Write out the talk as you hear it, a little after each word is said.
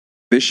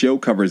This show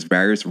covers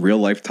various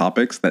real-life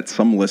topics that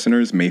some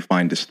listeners may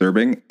find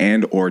disturbing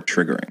and or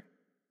triggering.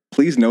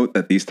 Please note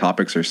that these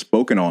topics are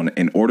spoken on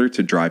in order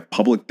to drive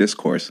public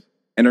discourse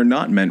and are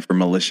not meant for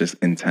malicious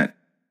intent.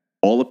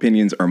 All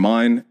opinions are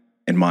mine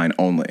and mine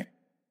only.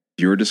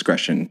 Your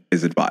discretion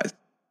is advised.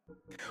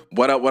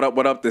 What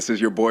up? This is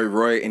your boy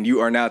Roy, and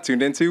you are now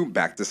tuned into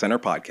Back to Center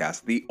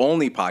Podcast, the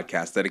only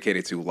podcast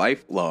dedicated to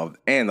life, love,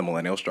 and the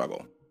millennial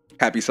struggle.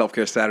 Happy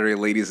Self-Care Saturday,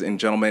 ladies and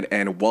gentlemen,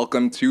 and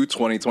welcome to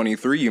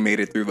 2023. You made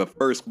it through the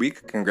first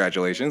week.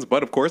 Congratulations.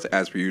 But of course,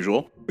 as per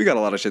usual, we got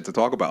a lot of shit to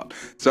talk about.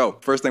 So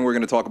first thing we're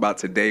going to talk about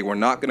today, we're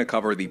not going to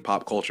cover the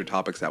pop culture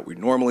topics that we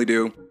normally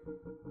do.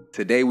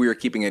 Today, we are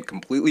keeping it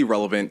completely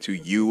relevant to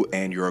you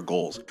and your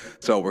goals.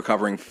 So we're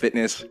covering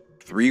fitness,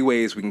 3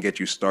 ways we can get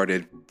you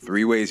started,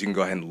 3 ways you can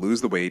go ahead and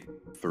lose the weight,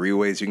 3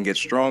 ways you can get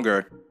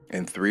stronger,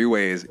 and 3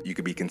 ways you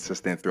could be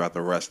consistent throughout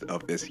the rest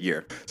of this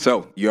year.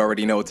 So you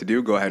already know what to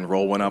do. Go ahead and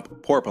roll one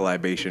up, pour up a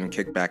libation,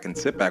 kick back and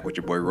sit back with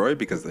your boy Roy,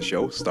 because the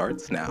show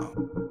starts now.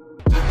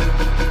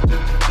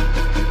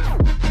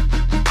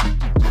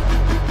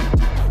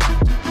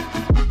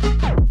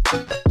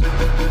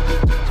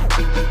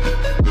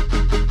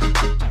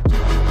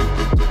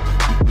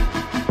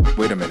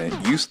 Wait a minute,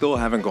 you still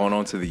haven't gone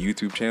on to the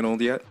YouTube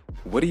channel yet?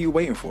 What are you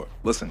waiting for?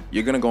 Listen,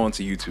 you're gonna go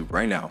onto YouTube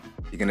right now.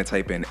 You're gonna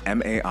type in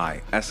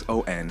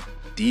MAISONDEROY,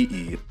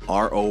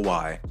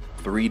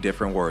 3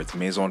 different words,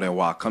 Maison de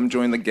Roi. Come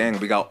join the gang.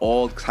 We got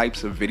all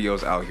types of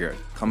videos out here.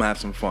 Come have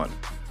some fun.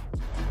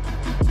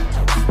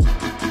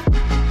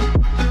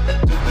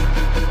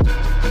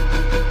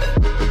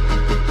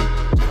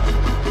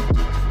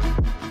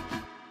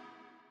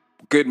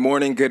 Good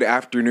morning, good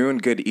afternoon,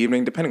 good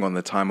evening, depending on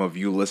the time of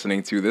you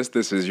listening to this.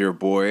 This is your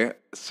boy,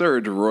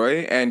 Serge Roy,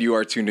 and you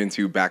are tuned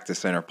into Back to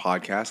Center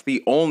Podcast,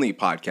 the only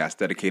podcast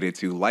dedicated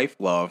to life,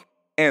 love,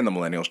 and the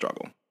millennial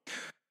struggle.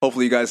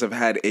 Hopefully you guys have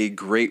had a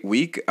great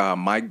week.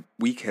 My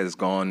week has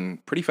gone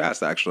pretty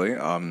fast, actually.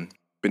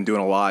 Been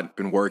doing a lot,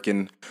 been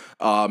working.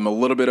 A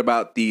little bit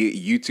about the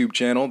YouTube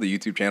channel. The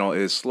YouTube channel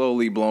is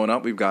slowly blowing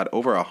up. We've got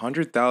over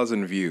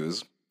 100,000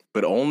 views,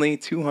 but only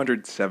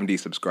 270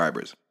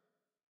 subscribers.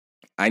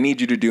 I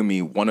need you to do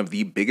me one of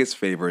the biggest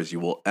favors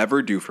you will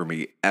ever do for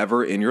me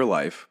ever in your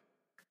life,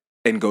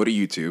 and go to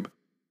YouTube,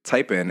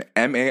 type in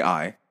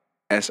MAISONDEROY,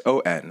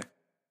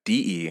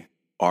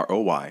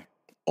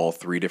 all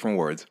 3 different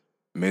words,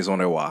 Maison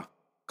de Roi.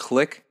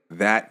 Click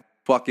that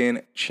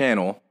fucking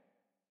channel,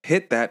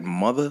 hit that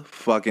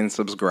motherfucking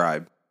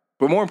subscribe.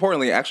 But more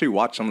importantly, actually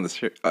watch some of the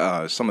shit,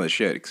 And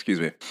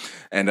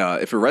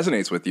if it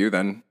resonates with you,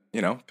 then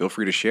feel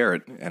free to share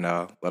it and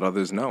let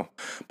others know.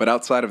 But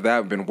outside of that,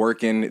 I've been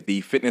working.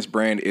 The fitness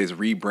brand is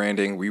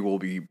rebranding. We will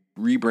be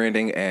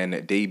rebranding and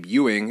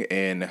debuting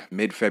in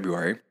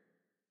mid-February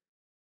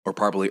or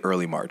probably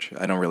early March.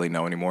 I don't really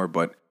know anymore,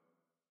 but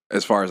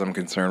as far as I'm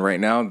concerned right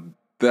now,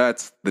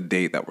 that's the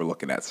date that we're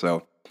looking at.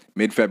 So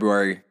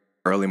mid-February,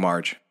 early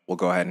March, we'll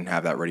go ahead and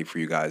have that ready for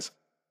you guys.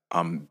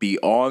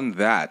 Beyond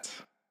that,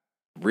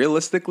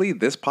 realistically,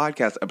 this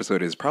podcast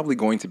episode is probably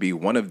going to be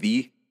one of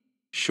the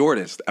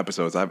shortest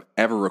episodes I've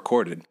ever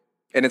recorded.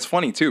 And it's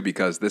funny too,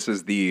 because this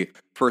is the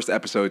first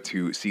episode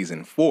to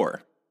season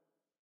 4.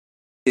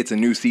 It's a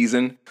new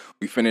season.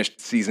 We finished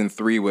season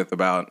 3 with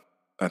about,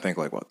 I think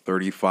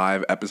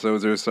 35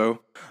 episodes or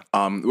so,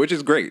 which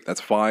is great. That's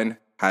fine.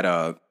 Had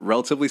a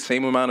relatively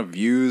same amount of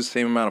views,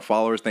 same amount of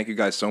followers. Thank you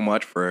guys so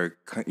much for,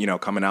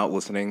 coming out,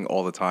 listening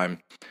all the time.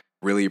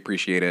 Really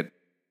appreciate it.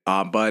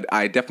 But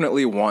I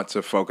definitely want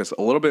to focus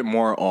a little bit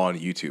more on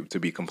YouTube, to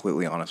be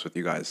completely honest with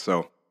you guys.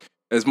 So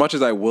as much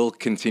as I will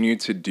continue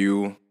to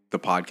do the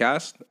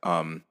podcast,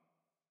 I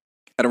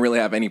don't really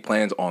have any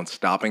plans on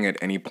stopping at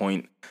any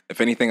point. If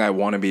anything, I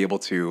want to be able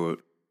to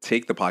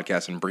take the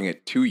podcast and bring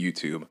it to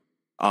YouTube.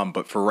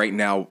 But for right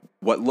now,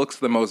 what looks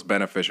the most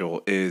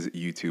beneficial is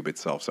YouTube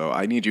itself. So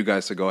I need you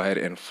guys to go ahead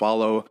and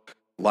follow,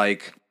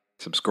 like,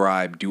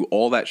 subscribe, do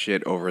all that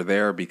shit over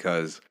there,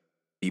 because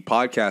the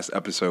podcast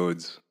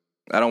episodes,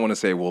 I don't want to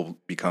say will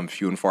become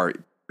few and far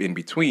in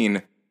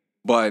between,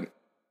 but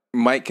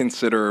might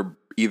consider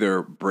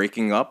either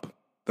breaking up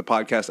the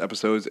podcast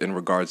episodes in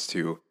regards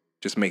to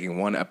just making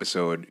one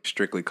episode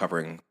strictly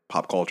covering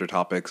pop culture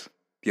topics,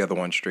 the other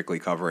one strictly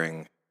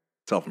covering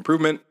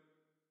self-improvement,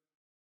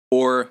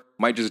 or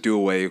might just do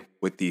away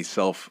with the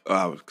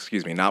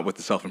not with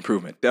the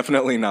self-improvement,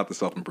 definitely not the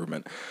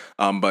self-improvement,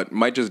 but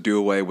might just do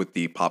away with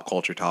the pop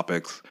culture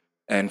topics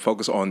and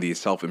focus on the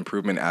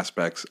self-improvement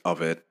aspects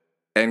of it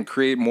and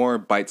create more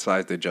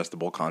bite-sized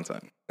digestible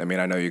content. I mean,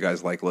 I know you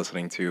guys like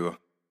listening to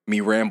me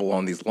ramble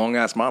on these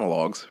long-ass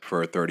monologues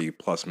for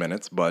 30-plus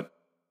minutes, but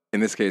in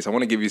this case, I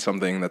want to give you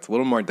something that's a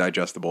little more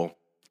digestible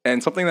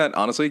and something that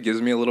honestly gives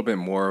me a little bit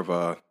more of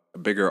a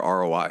bigger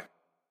ROI.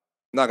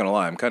 Not gonna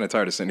lie, I'm kind of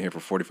tired of sitting here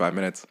for 45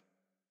 minutes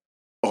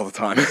all the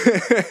time,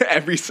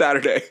 every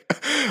Saturday.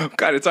 I'm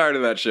kind of tired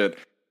of that shit.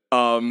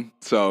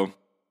 So,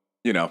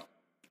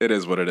 it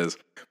is what it is.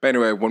 But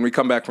anyway, when we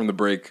come back from the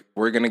break,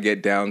 we're going to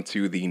get down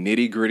to the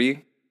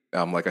nitty-gritty.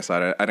 Like I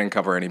said, I didn't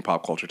cover any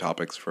pop culture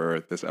topics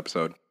for this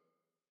episode.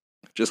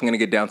 Just going to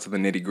get down to the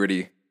nitty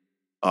gritty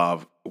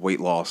of weight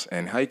loss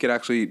and how you could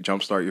actually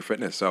jumpstart your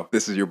fitness. So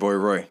this is your boy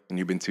Roy, and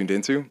you've been tuned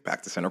into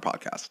Back to Center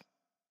Podcast.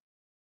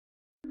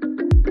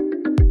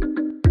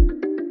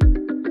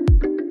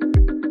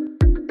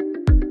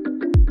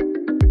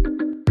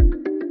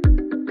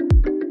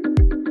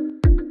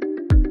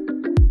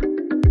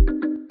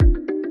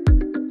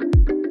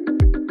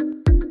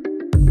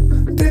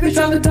 Baby,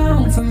 drive it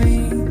down for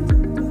me.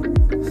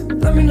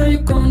 Let me know you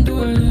gon'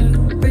 do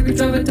it. Baby,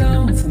 drive it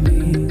down for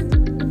me.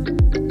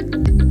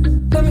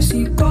 Let me see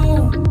you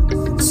go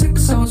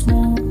 6 hours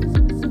more.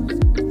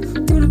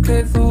 Do the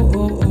play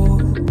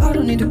for I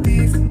don't need to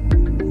beef.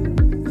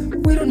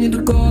 We don't need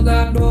to go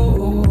that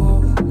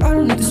low. I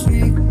don't need to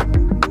speak.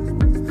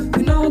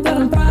 You know that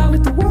I'm bad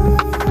with the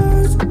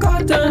words.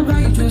 Goddamn, how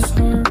you just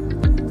hurt.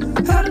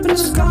 Head up in the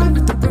sky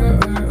with the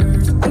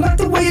birds. I like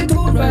the way you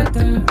do it right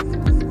there.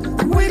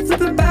 We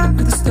flip it back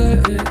with the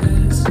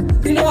stairs.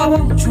 You know I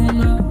want you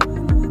now.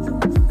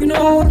 You know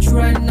I want you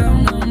right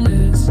now, on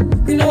this.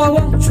 You know I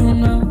want you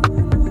now.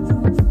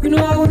 You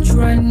know I want you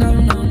right now,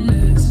 on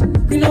this.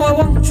 You know I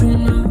want you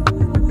now.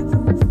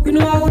 You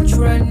know I want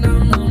you right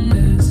now, on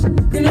this.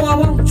 You know I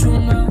want you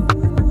now.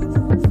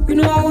 You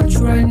know I want you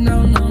right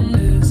now, on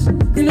this.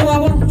 You know I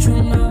want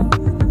you now.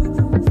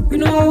 You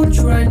know I want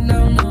you right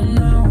now,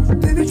 now.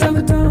 Baby, drive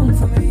it down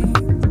for me.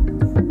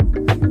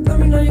 Let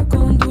me know you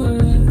gon' do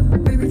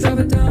it. Baby, drive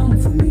it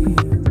down for me.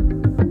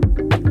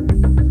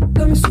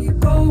 Let me see you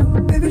go.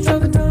 Baby,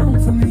 drive it down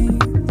for me.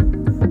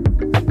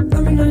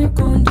 Let me know you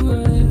gon' do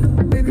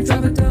it. Baby,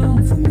 drive it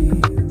down for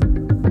me.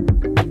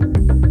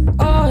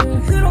 Oh, yeah,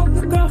 hit up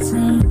your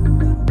girlfriend.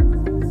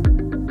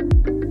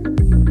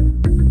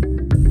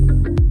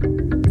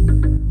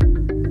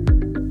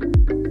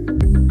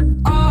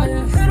 Oh,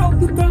 yeah, hit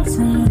up your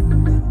girlfriend.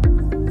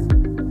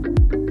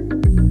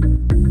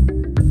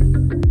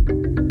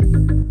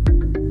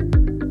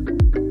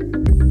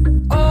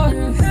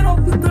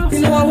 You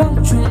know I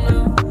want you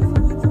now.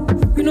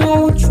 You know I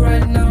want you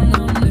right now,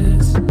 on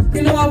this.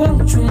 You know I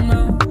want you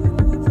now.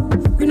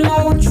 You know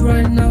I want you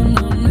right now,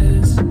 on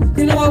this.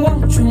 You know I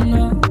want you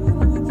now.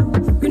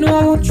 You know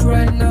I want you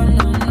right now,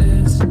 on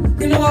this.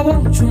 You know I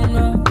want you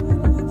now.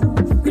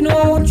 You know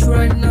I want you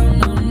right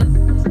now, on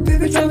this.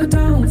 Baby, drive it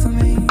down for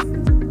me.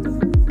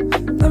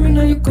 Let me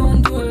know you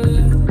gon' do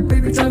it.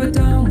 Baby, drive it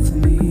down for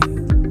me.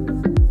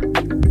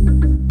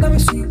 Let me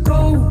see you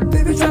go.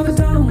 Baby, drive it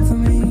down for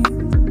me.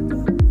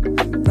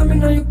 Let me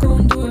know you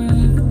gon' do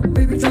it.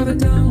 Baby, drive it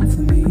down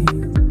for me.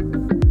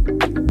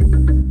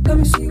 Let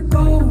me see you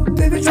go.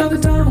 Baby, drive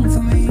it down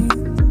for me.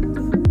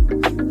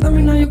 Let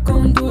me know you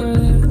gon' do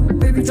it.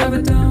 Baby, drive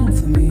it down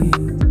for me.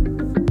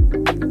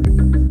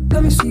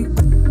 Let me see you.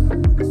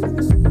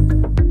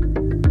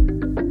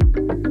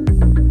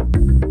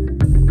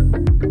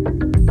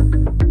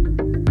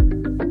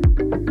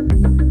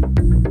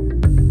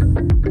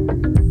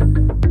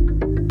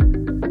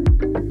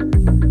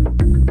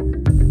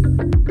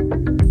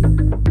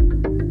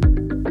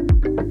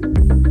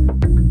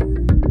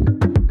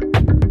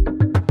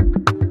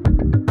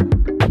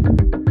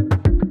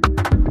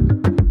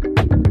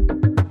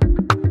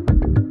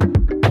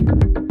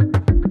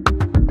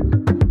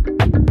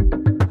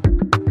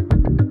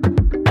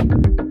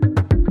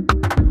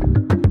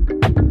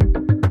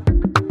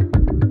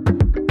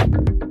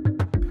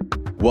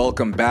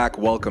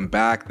 Welcome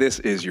back. This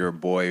is your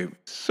boy,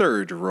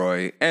 Serge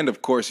Roy. And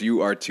of course,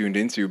 you are tuned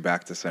into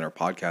Back to Center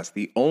Podcast,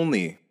 the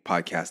only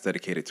podcast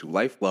dedicated to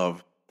life,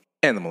 love,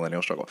 and the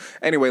millennial struggle.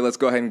 Anyway, let's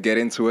go ahead and get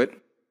into it.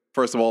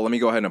 First of all, let me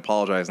go ahead and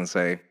apologize and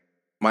say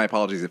my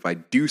apologies if I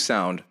do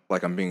sound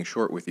like I'm being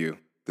short with you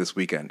this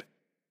weekend.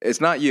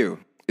 It's not you,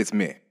 it's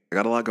me. I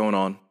got a lot going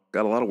on,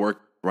 got a lot of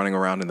work running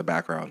around in the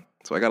background,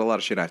 so I got a lot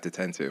of shit I have to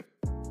tend to.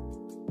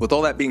 With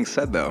all that being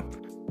said, though,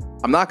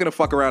 I'm not going to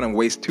fuck around and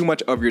waste too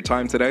much of your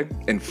time today.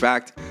 In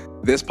fact,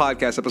 this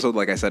podcast episode,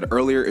 like I said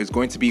earlier, is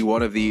going to be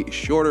one of the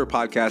shorter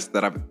podcasts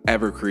that I've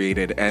ever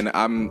created. And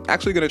I'm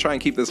actually going to try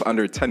and keep this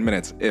under 10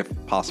 minutes if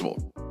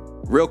possible.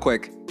 Real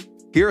quick,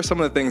 here are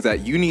some of the things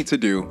that you need to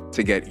do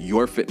to get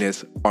your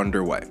fitness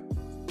underway.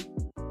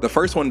 The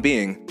first one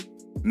being,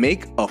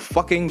 make a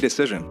fucking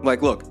decision.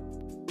 Like, look,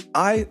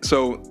 I've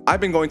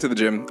been going to the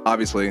gym,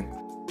 obviously,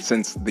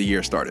 since the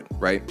year started,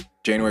 right?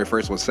 January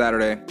 1st was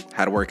Saturday,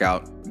 had a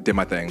workout, did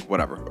my thing,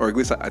 whatever. Or at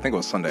least I think it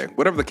was Sunday.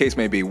 Whatever the case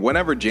may be,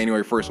 whenever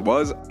January 1st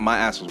was, my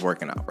ass was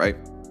working out, right?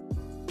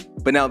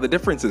 But now the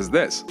difference is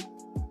this.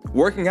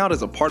 Working out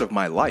is a part of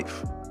my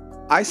life.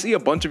 I see a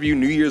bunch of you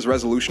New Year's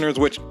resolutioners,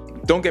 which,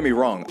 don't get me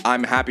wrong,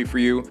 I'm happy for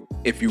you.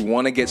 If you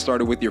want to get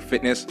started with your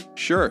fitness,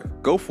 sure,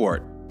 go for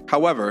it.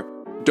 However,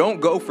 don't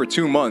go for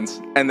 2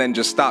 months and then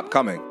just stop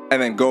coming and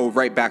then go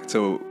right back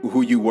to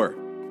who you were.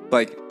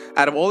 Like,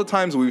 out of all the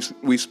times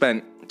we've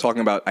spent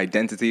talking about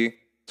identity,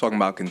 talking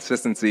about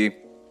consistency,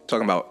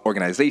 talking about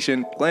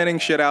organization, planning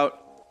shit out,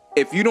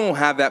 if you don't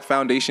have that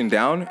foundation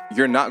down,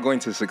 you're not going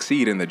to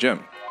succeed in the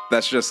gym.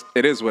 That's just,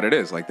 it is what it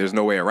is. Like, there's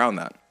no way around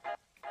that.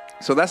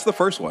 So that's the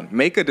first one.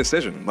 Make a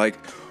decision. Like,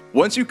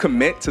 once you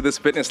commit to this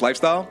fitness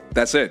lifestyle,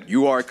 that's it.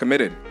 You are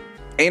committed.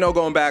 Ain't no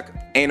going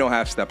back, ain't no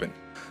half-stepping.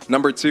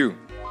 Number 2,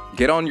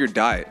 get on your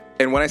diet.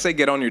 And when I say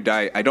get on your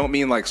diet, I don't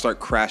mean like start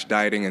crash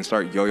dieting and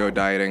start yo-yo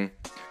dieting.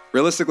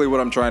 Realistically, what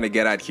I'm trying to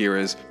get at here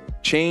is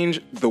change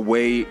the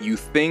way you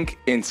think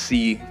and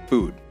see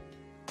food.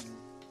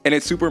 And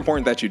it's super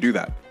important that you do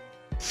that.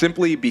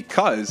 Simply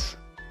because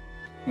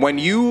when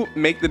you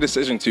make the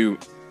decision to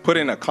put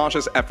in a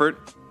conscious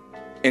effort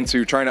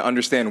into trying to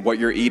understand what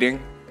you're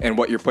eating and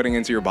what you're putting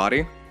into your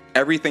body,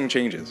 everything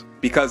changes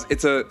because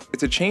it's a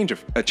chain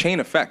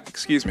effect,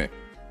 excuse me.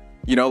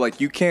 You know,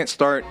 like you can't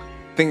start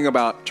thinking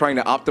about trying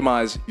to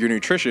optimize your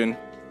nutrition.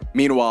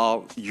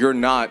 Meanwhile, you're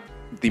not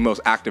the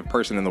most active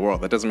person in the world.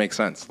 That doesn't make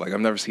sense. Like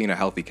I've never seen a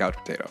healthy couch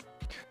potato.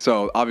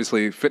 So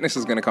obviously fitness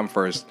is going to come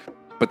first,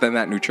 but then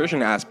that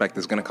nutrition aspect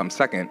is going to come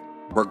second.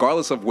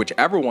 Regardless of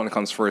whichever one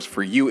comes first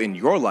for you in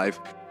your life,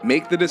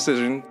 make the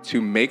decision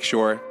to make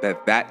sure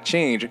that that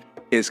change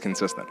is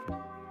consistent.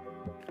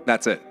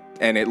 That's it.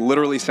 And it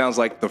literally sounds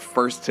like the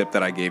first tip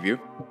that I gave you,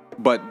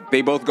 but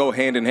they both go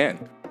hand in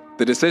hand.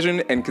 The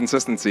decision and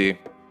consistency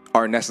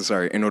are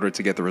necessary in order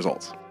to get the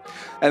results.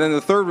 And then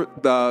the third,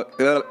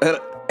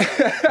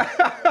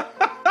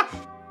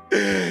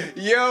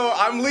 yo,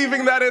 I'm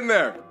leaving that in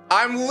there.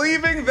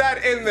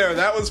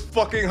 That was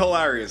fucking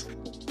hilarious.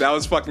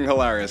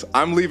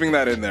 I'm leaving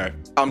that in there.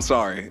 I'm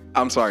sorry.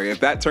 If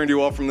that turned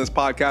you off from this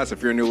podcast,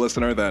 if you're a new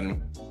listener,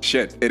 then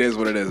shit, it is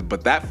what it is.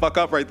 But that fuck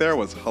up right there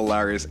was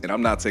hilarious, and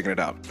I'm not taking it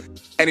out.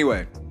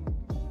 Anyway,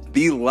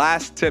 the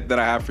last tip that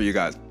I have for you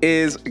guys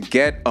is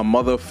get a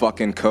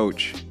motherfucking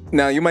coach.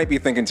 Now, you might be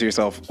thinking to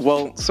yourself,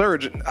 well,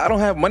 Serge, I don't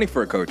have money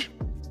for a coach.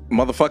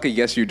 Motherfucker,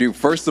 yes, you do.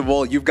 First of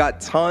all, you've got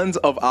tons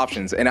of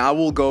options, and I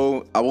will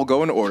go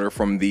in order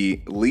from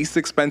the least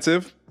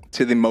expensive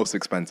to the most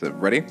expensive.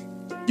 Ready?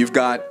 You've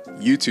got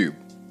YouTube.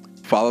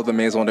 Follow the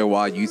Maison des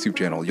Rois YouTube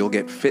channel. You'll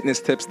get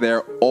fitness tips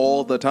there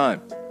all the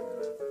time.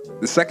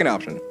 The second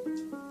option,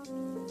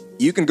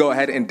 you can go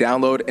ahead and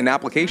download an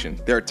application.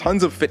 There are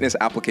tons of fitness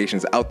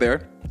applications out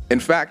there. In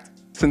fact,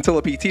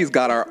 Scintilla PT's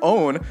got our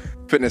own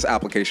fitness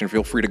application.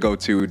 Feel free to go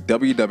to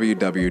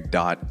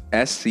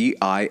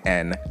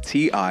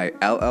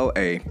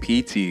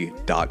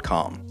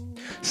www.scintillalapt.com.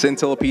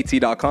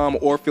 scintillapt.com,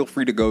 or feel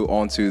free to go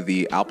onto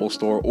the Apple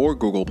Store or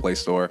Google Play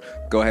Store.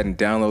 Go ahead and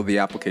download the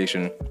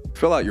application,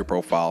 fill out your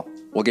profile.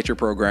 We'll get your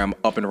program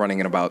up and running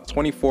in about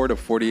 24 to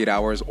 48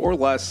 hours or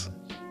less.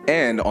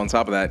 And on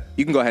top of that,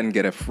 you can go ahead and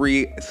get a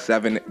free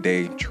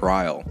 7-day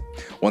trial.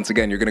 Once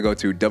again, you're going to go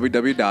to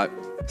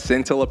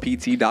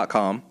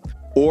www.scintillapt.com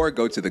or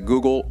go to the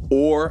Google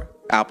or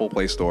Apple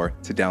Play Store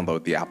to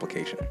download the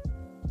application.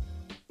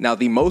 Now,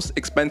 the most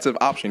expensive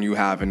option you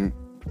have in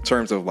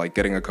terms of like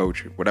getting a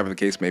coach, whatever the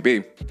case may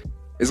be,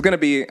 is going to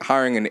be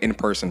hiring an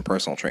in-person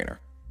personal trainer,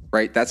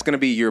 right? That's going to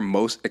be your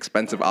most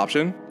expensive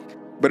option,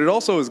 but it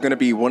also is going to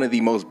be one of the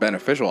most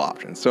beneficial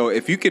options. So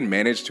if you can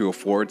manage to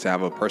afford to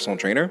have a personal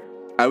trainer,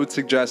 I would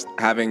suggest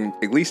having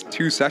at least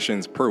 2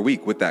 sessions per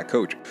week with that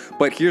coach.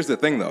 But here's the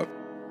thing though,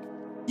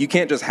 you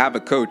can't just have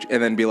a coach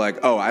and then be like,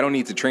 oh, I don't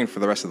need to train for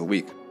the rest of the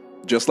week.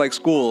 Just like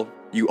school,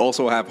 you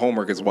also have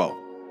homework as well.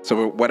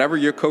 So whatever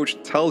your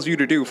coach tells you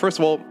to do, first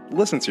of all,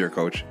 listen to your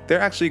coach. They're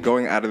actually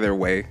going out of their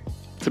way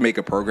to make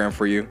a program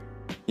for you,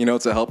 you know,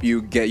 to help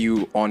you get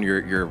you on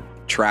your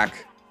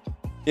track,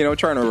 you know,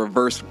 trying to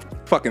reverse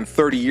fucking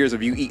 30 years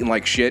of you eating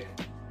like shit.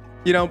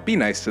 You know, be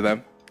nice to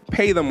them,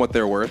 pay them what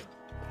they're worth,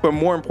 but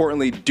more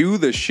importantly, do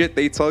the shit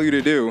they tell you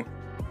to do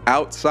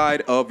outside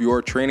of your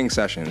training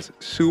sessions.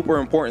 Super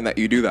important that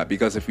you do that,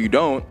 because if you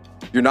don't,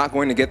 you're not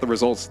going to get the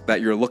results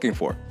that you're looking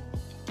for.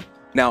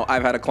 Now,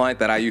 I've had a client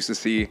that I used to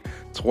see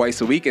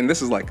twice a week, and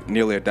this is like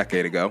nearly a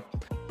decade ago,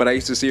 but I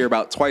used to see her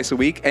about twice a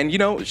week, and you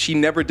know, she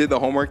never did the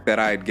homework that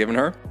I had given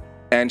her,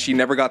 and she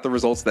never got the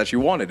results that she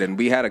wanted. And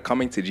we had a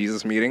coming to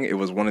Jesus meeting. It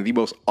was one of the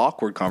most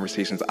awkward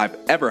conversations I've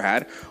ever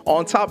had.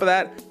 On top of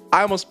that,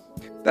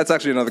 that's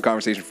actually another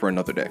conversation for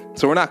another day.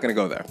 So we're not going to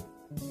go there.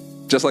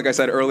 Just like I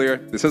said earlier,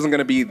 this isn't going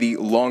to be the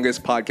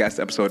longest podcast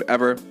episode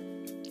ever.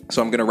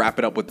 So I'm going to wrap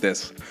it up with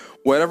this.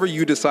 Whatever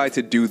you decide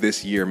to do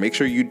this year, make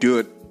sure you do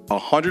it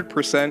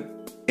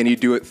 100% and you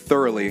do it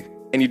thoroughly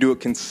and you do it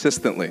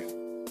consistently.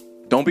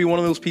 Don't be one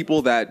of those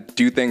people that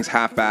do things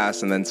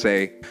half-assed and then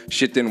say,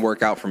 shit didn't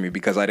work out for me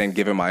because I didn't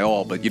give it my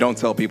all, but you don't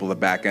tell people the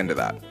back end of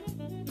that.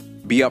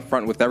 Be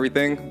upfront with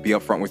everything, be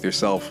upfront with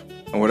yourself,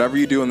 and whatever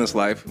you do in this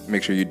life,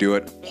 make sure you do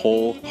it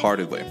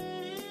wholeheartedly.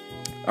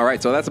 All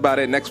right, so that's about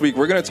it. Next week,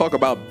 we're going to talk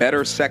about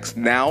better sex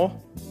now.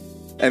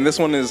 And this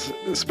one is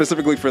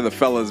specifically for the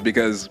fellas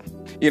because,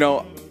 you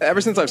know,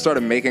 ever since I've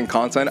started making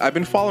content, I've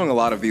been following a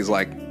lot of these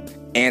like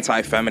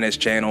anti-feminist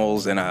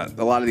channels and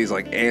a lot of these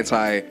like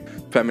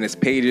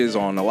anti-feminist pages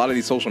on a lot of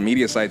these social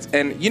media sites.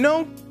 And, you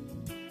know,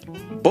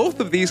 both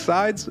of these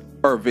sides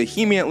are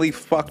vehemently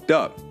fucked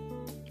up.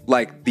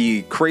 Like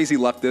the crazy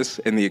leftists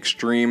and the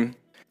extreme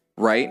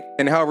right,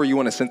 and however you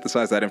want to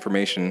synthesize that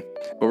information.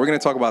 But we're going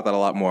to talk about that a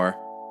lot more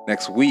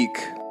next week.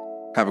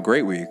 Have a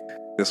great week.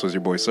 This was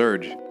your boy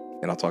Serge,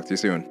 and I'll talk to you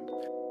soon.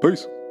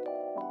 Peace.